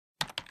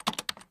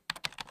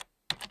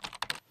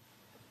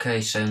Okay,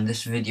 so in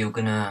this video we're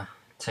gonna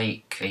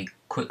take a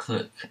quick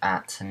look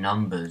at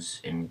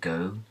numbers in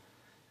Go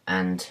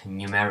and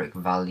numeric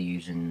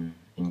values in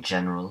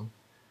general.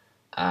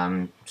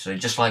 So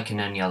just like in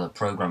any other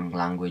programming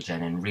language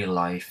and in real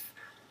life,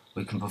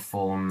 we can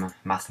perform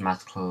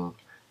mathematical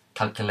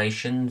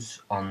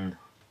calculations on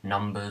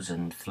numbers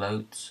and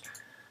floats.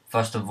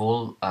 First of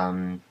all,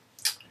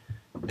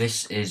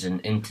 this is an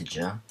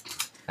integer.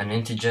 An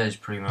integer is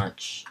pretty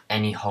much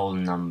any whole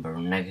number,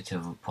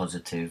 negative or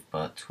positive,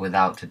 but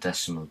without a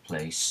decimal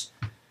place.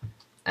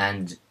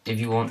 And if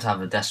you want to have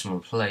a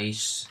decimal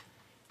place,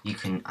 you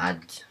can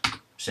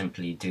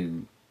simply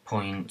do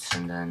points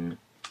and then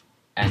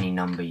any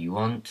number you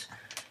want.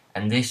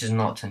 And this is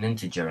not an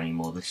integer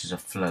anymore, this is a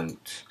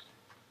float.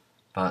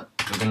 But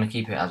we're going to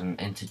keep it as an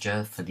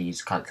integer for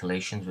these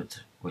calculations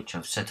which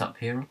I've set up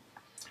here.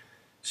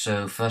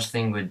 So first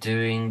thing we're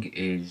doing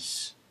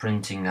is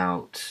printing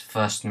out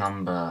first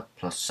number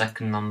plus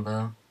second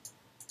number.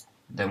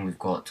 Then we've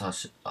got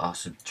our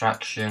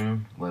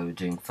subtraction, where we're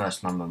doing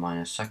first number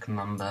minus second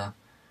number,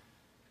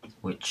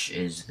 which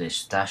is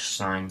this dash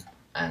sign,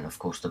 and of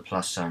course the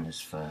plus sign is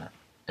for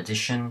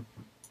addition.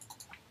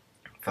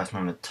 First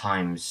number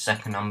times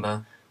second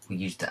number, we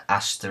use the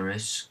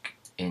asterisk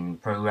in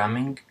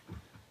programming.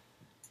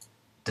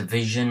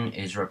 Division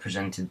is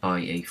represented by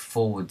a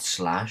forward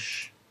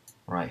slash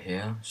right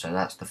here, so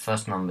that's the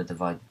first number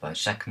divided by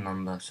second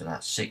number, so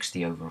that's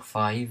 60 over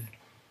 5.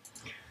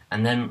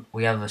 And then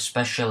we have a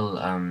special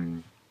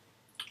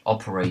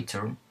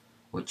operator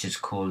which is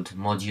called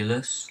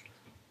modulus,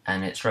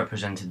 and it's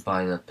represented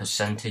by the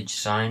percentage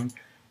sign,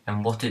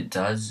 and what it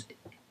does,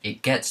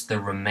 it gets the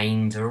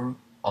remainder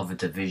of a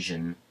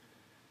division.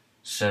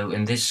 So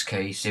in this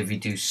case, if we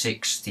do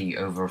 60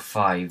 over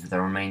 5,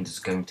 the remainder is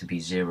going to be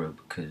 0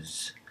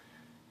 because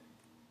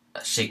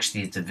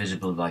 60 is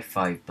divisible by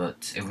 5,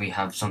 but if we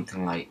have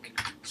something like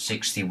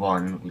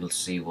 61, we'll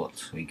see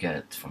what we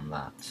get from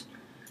that.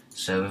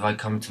 So if I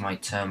come to my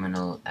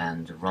terminal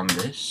and run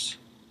this,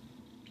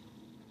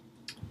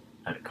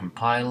 let it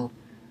compile,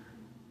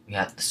 we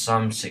have the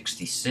sum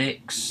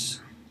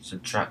 66,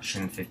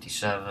 subtraction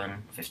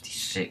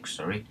 56,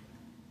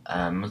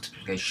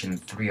 multiplication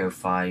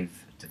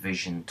 305,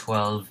 division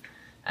 12,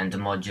 and the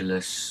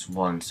modulus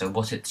 1. So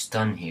what it's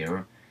done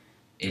here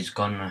is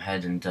gone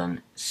ahead and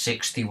done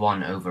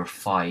 61 over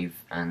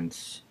 5 and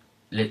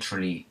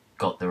literally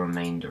got the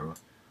remainder.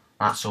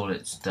 That's all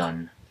it's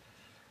done.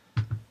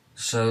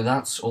 So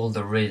that's all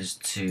there is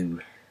to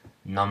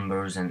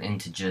numbers and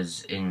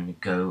integers in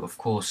Go. Of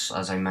course,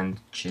 as I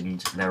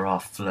mentioned, there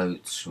are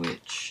floats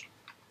which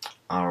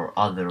are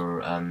other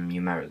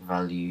numeric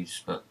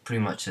values, but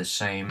pretty much the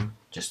same,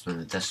 just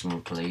with a decimal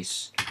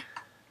place.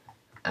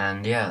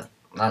 And yeah,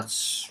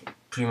 that's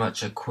pretty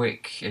much a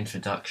quick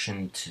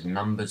introduction to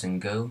numbers in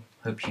Go.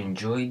 Hope you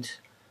enjoyed.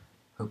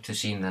 Hope to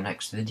see you in the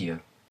next video.